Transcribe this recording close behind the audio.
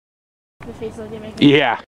The face look you're making?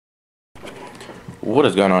 Yeah. What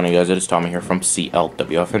is going on, you guys? It is Tommy here from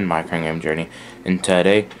CLWF and My Current Game Journey, and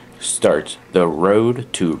today starts the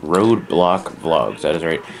Road to Roadblock vlogs. That is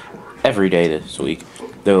right. Every day this week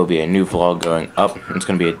there will be a new vlog going up. It's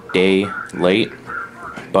going to be a day late,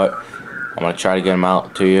 but I'm going to try to get them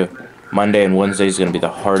out to you. Monday and Wednesday is going to be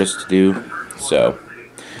the hardest to do, so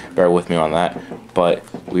bear with me on that. But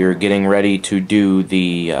we are getting ready to do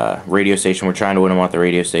the radio station. We're trying to win them off the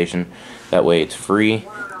radio station. That way it's free,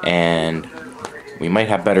 and we might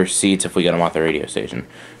have better seats if we get them off the radio station.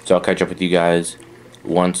 So I'll catch up with you guys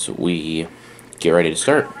once we get ready to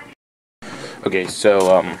start. Okay,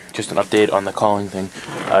 so just an update on the calling thing.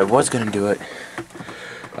 I was going to do it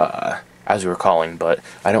as we were calling, but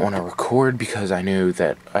I don't want to record because I knew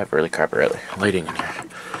that I have really crap lighting in here.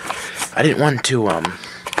 I didn't want to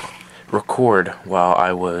record while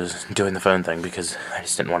I was doing the phone thing because I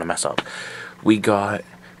just didn't want to mess up. We got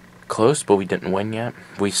close, but we didn't win yet.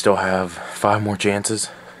 We still have 5 more chances.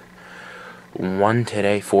 1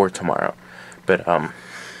 today, 4 tomorrow. But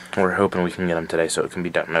we're hoping we can get them today so it can be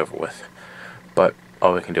done and over with. But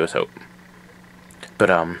all we can do is hope. But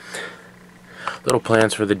little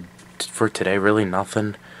plans for today, really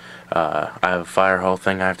nothing. I have a fire hall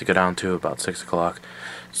thing I have to go down to about 6 o'clock.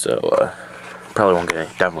 So probably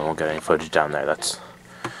definitely won't get any footage down there. That's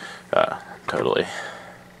totally,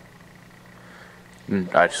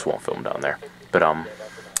 I just won't film down there. But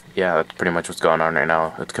yeah, that's pretty much what's going on right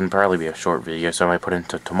now. It can probably be a short video, so I might put it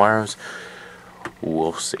into tomorrow's.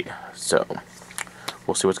 We'll see. So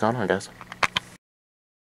we'll see what's going on, guys.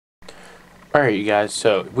 Alright, you guys,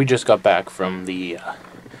 so we just got back from the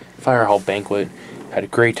fire hall banquet. Had a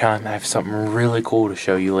great time. I have something really cool to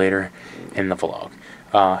show you later in the vlog.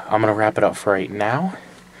 I'm going to wrap it up for right now.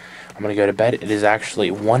 I'm going to go to bed. It is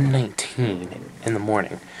actually 1:19 in the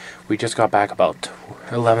morning. We just got back about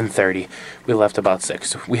 11:30. We left about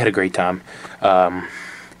 6. We had a great time.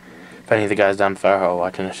 If any of the guys down at Fire Hall are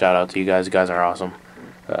watching, a shout out to you guys. You guys are awesome.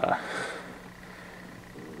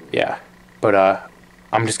 Yeah. But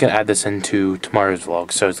I'm just going to add this into tomorrow's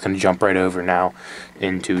vlog. So it's going to jump right over now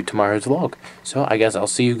into tomorrow's vlog. So I guess I'll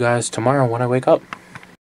see you guys tomorrow when I wake up.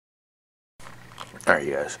 Alright,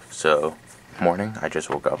 you guys, so morning, I just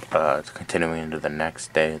woke up. It's continuing into the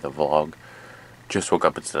next day of the vlog. Just woke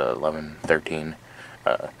up, it's 11:13.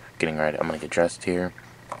 Getting ready. I'm gonna get dressed here.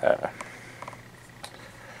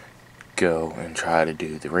 Go and try to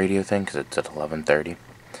do the radio thing because it's at 11:30.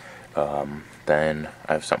 Then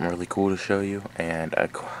I have something really cool to show you and a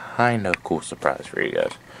kind of cool surprise for you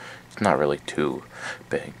guys. It's not really too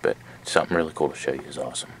big, but something really cool to show you is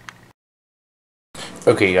awesome.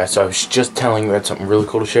 Okay, guys, so I was just telling you I had something really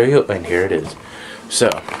cool to show you, and here it is. So,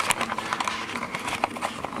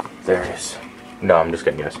 there it is. No, I'm just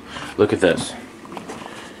kidding, guys. Look at this.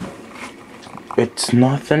 It's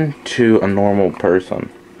nothing to a normal person,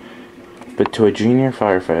 but to a junior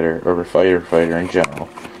firefighter, or a firefighter in general,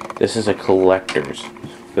 this is a collector's.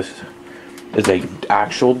 This is a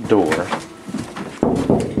actual door,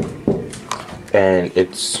 and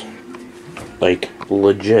it's, like,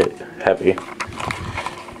 legit heavy.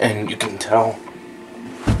 And you can tell,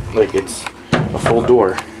 like, it's a full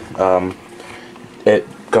door. It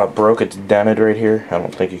got broke, it's dented right here. I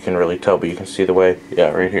don't think you can really tell, but you can see the way, yeah,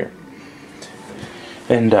 right here.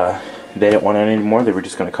 And they didn't want it anymore, they were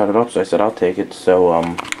just going to cut it up, so I said I'll take it. So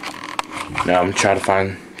now I'm trying to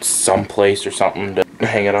find some place or something to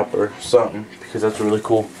hang it up or something, because that's really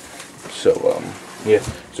cool. So yeah,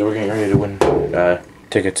 so we're getting ready to win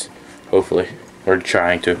tickets, hopefully. We're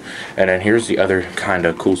trying to. And then here's the other kind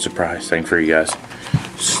of cool surprise thing for you guys.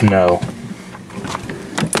 Snow.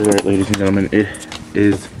 Alright, ladies and gentlemen, it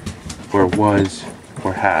is, or was,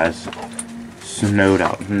 or has snowed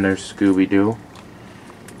out. And there's Scooby-Doo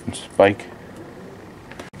and Spike.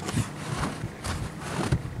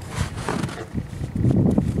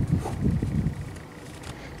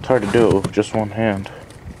 It's hard to do it with just one hand.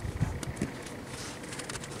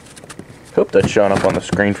 Hope that's showing up on the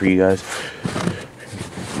screen for you guys.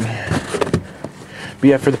 But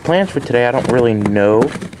yeah, for the plans for today, I don't really know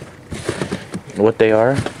what they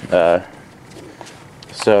are.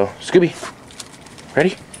 So, Scooby,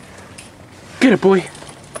 ready? Get it, boy.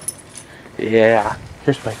 Yeah.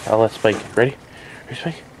 Here's Spike. I'll let Spike. Ready? Here's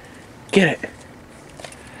Spike. Get it.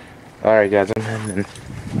 Alright, guys, I'm heading in.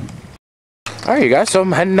 Alright, you guys, so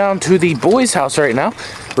I'm heading down to the boys' house right now.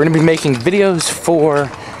 We're going to be making videos for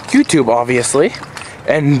YouTube, obviously.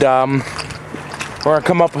 And, we're going to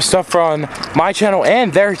come up with stuff on my channel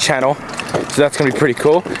and their channel. So that's going to be pretty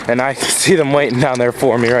cool. And I see them waiting down there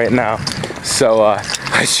for me right now. So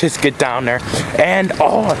let's just get down there. And,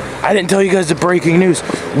 oh, I didn't tell you guys the breaking news.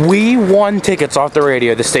 we won tickets off the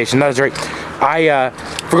radio, the station. That is right. I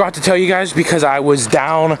forgot to tell you guys because I was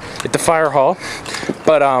down at the fire hall.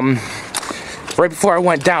 But right before I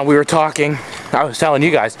went down, we were talking. I was telling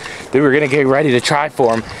you guys that we were gonna get ready to try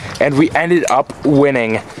for them, and we ended up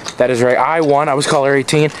winning. That is right. I won. I was caller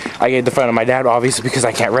 18. I gave the phone to my dad, obviously, because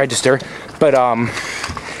I can't register. But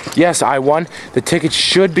yes, I won. The tickets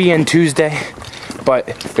should be in Tuesday, but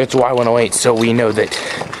it's Y108, so we know that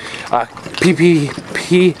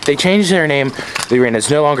PPP, they changed their name. It's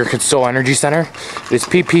no longer Console Energy Center. It's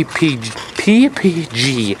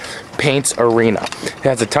PPG Paints Arena.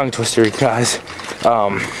 That's a tongue twister, guys.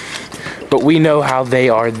 But we know how they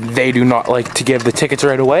are. They do not like to give the tickets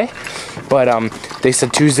right away. But they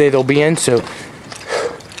said Tuesday they'll be in, so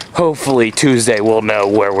hopefully Tuesday we'll know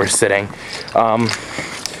where we're sitting. I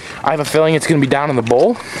have a feeling it's going to be down in the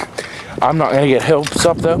bowl. I'm not going to get hopes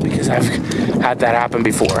up though because I've had that happen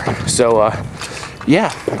before. So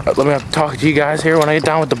yeah, let me talk to you guys here when I get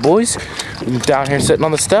down with the boys. I'm down here sitting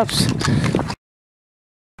on the steps.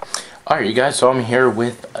 Alright you guys, so I'm here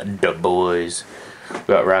with the boys.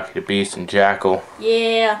 We got Rocky the Beast and Jackal.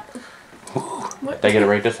 Yeah. Did I get it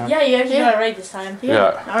right this time? Yeah, you actually got it right this time.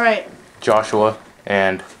 Yeah. Alright. Joshua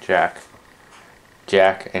and Jack.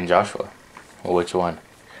 Jack and Joshua. Well, which one?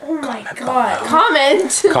 Oh my god.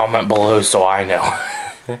 Comment! Comment below so I know.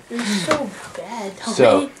 You're so bad.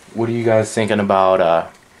 So, what are you guys thinking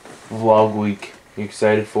about vlog week? You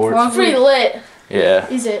excited for it? Well, it's pretty lit. Yeah.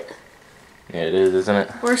 Is it? Yeah, it is, isn't it?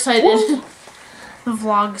 We're excited. Woo. The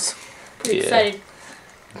vlogs. Pretty excited.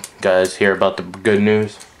 Guys, hear about the good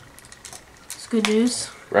news? It's good news.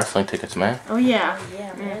 Wrestling tickets, man. Oh yeah.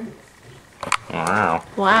 Yeah, man. Wow.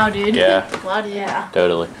 Wow, dude. Yeah. Wow, dude. Yeah.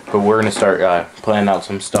 Totally. But we're gonna start planning out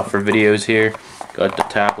some stuff for videos here. Got the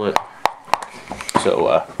tablet.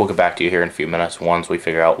 So we'll get back to you here in a few minutes once we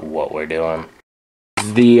figure out what we're doing.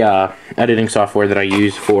 The editing software that I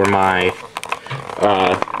use for my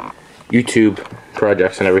YouTube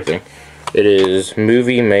projects and everything. It is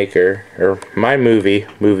Movie Maker, or My Movie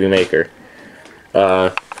Maker.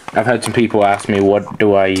 I've had some people ask me what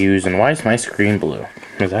do I use and why is my screen blue?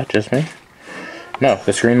 Is that just me? No,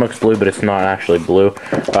 the screen looks blue, but it's not actually blue.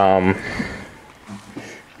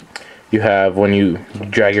 You have, when you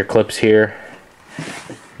drag your clips here,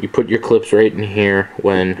 you put your clips right in here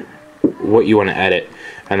when what you want to edit,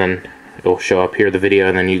 and then it will show up here the video,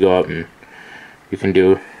 and then you go up and you can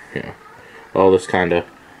do, you know, all this kind of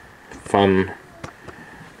fun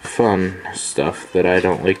stuff that I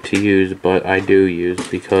don't like to use, but I do use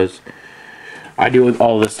because I do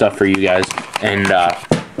all this stuff for you guys, and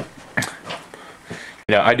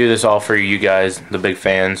you know, I do this all for you guys, the big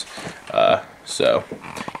fans. So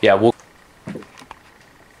yeah, we'll.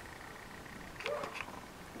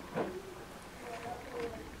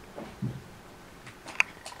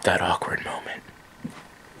 That awkward moment.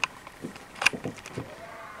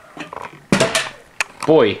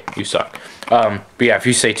 Boy, you suck. But yeah, if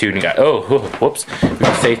you stay tuned, guys. Oh, whoops. If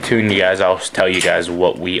you stay tuned, you guys, I'll tell you guys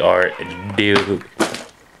what we are doing.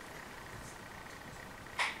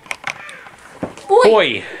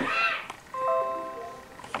 Boy.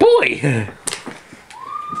 Boy.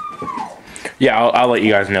 Yeah, I'll let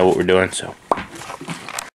you guys know what we're doing. So.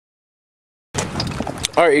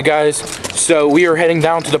 All right, you guys. So we are heading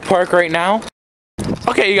down to the park right now.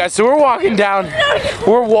 Okay, you guys, so we're walking down to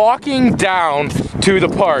the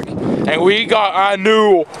park, and we got a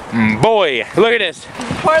new boy. Look at this.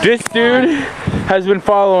 This dude has been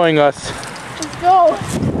following us. Let's go.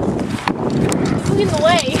 He's leading the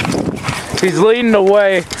way. He's leading the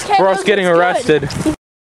way for us getting arrested.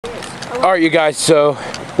 Alright, you guys, so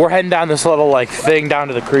we're heading down this little like thing down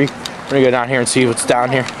to the creek. We're gonna go down here and see what's down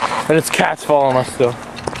here. And it's Cat's following us still.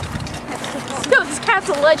 No, this cat's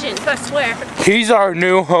a legend, I swear. He's our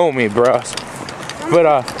new homie, bros. But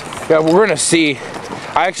yeah, we're gonna see.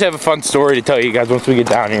 I actually have a fun story to tell you guys once we get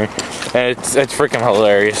down here, and it's freaking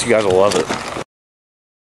hilarious. You guys will love it.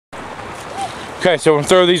 Okay, so we're gonna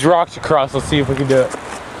throw these rocks across. Let's see if we can do it.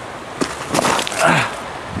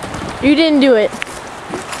 You didn't do it.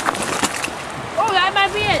 Oh, that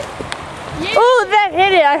might be it. Yeah. Oh, that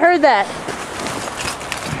hit it. I heard that.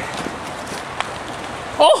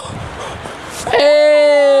 Oh!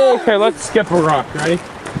 Hey! Okay, let's skip a rock. Ready?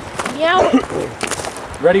 Yeah.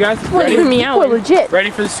 Ready, guys? Ready? We're legit. Ready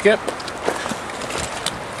for the skip?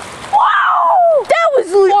 Wow! That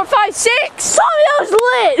was lit. 4, 5, 6. Tommy, that was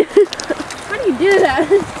lit. How do you do that?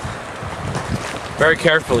 Very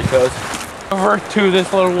carefully, cuz. Over to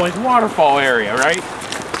this little like waterfall area, right?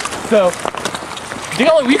 So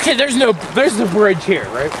there's no bridge here,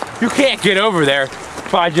 right? You can't get over there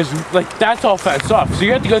by just like that's all fenced off. So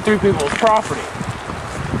you have to go through people's property.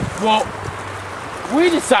 Well, we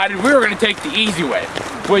decided we were going to take the easy way,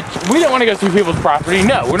 which we didn't want to go through people's property.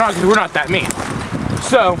 No, we're not that mean.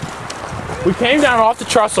 So we came down off the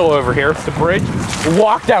trestle over here, the bridge,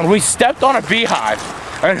 walked down. We stepped on a beehive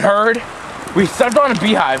and we stepped on a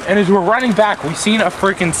beehive, and as we're running back, we seen a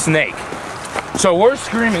freaking snake. So we're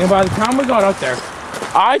screaming, and by the time we got up there,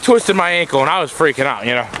 I twisted my ankle and I was freaking out,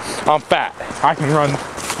 you know. I'm fat. I can run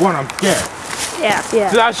when I'm scared. Yeah.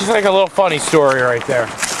 So that's just like a little funny story right there.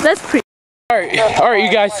 That's pretty. All right,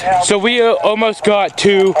 you guys. So we almost got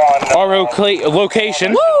to our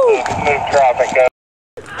location. Woo!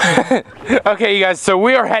 Okay, you guys. So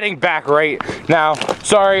we are heading back right now.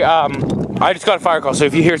 Sorry, I just got a fire call. So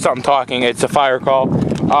if you hear something talking, it's a fire call.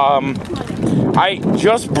 I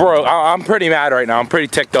just broke. I'm pretty mad right now. I'm pretty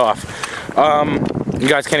ticked off. You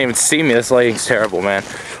guys can't even see me. This lighting's terrible, man.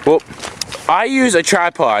 Well, I use a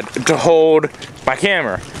tripod to hold my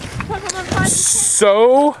camera.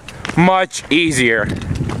 So much easier,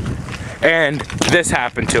 and this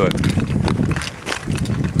happened to it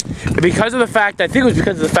because of the fact, I think it was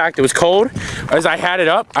because of the fact it was cold. As I had it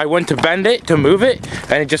up, I went to bend it to move it,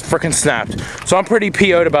 and it just freaking snapped. So I'm pretty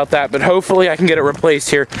PO'd about that, but hopefully I can get it replaced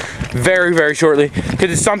here very, very shortly, because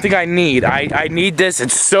it's something I need. I need this.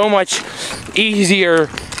 It's so much easier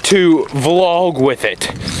to vlog with it,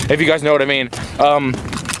 if you guys know what I mean.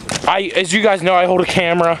 As you guys know, I hold a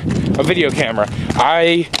camera, a video camera.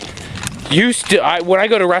 When I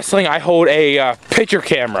go to wrestling, I hold a picture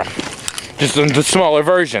camera, just the smaller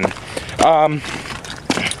version.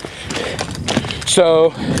 So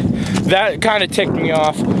that kind of ticked me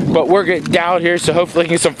off, but we're getting down here, so hopefully I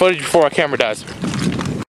can get some footage before my camera does.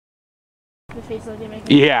 The face look you're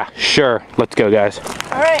making? Yeah, sure. Let's go, guys.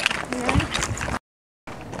 Alright.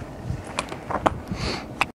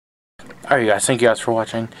 Alright, you guys, thank you guys for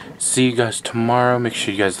watching. See you guys tomorrow. Make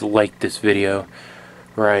sure you guys like this video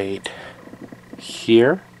right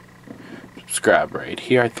here. Subscribe right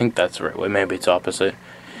here. I think that's the right way. Maybe it's opposite.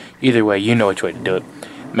 Either way, you know which way to do it.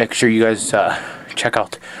 Make sure you guys check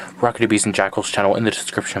out Rockety Bees and Jackal's channel in the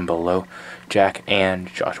description below. Jack and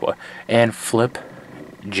Joshua. And Flip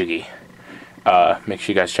Jiggy. Make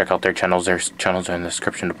sure you guys check out their channels. Their channels are in the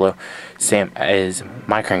description below. Same as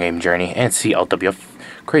My Current Game Journey and CLWF.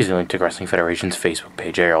 Crazy Lunatic Wrestling Federation's Facebook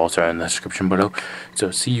page. They are also in the description below.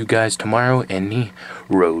 So see you guys tomorrow in the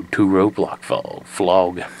Road to Roadblock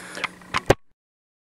vlog.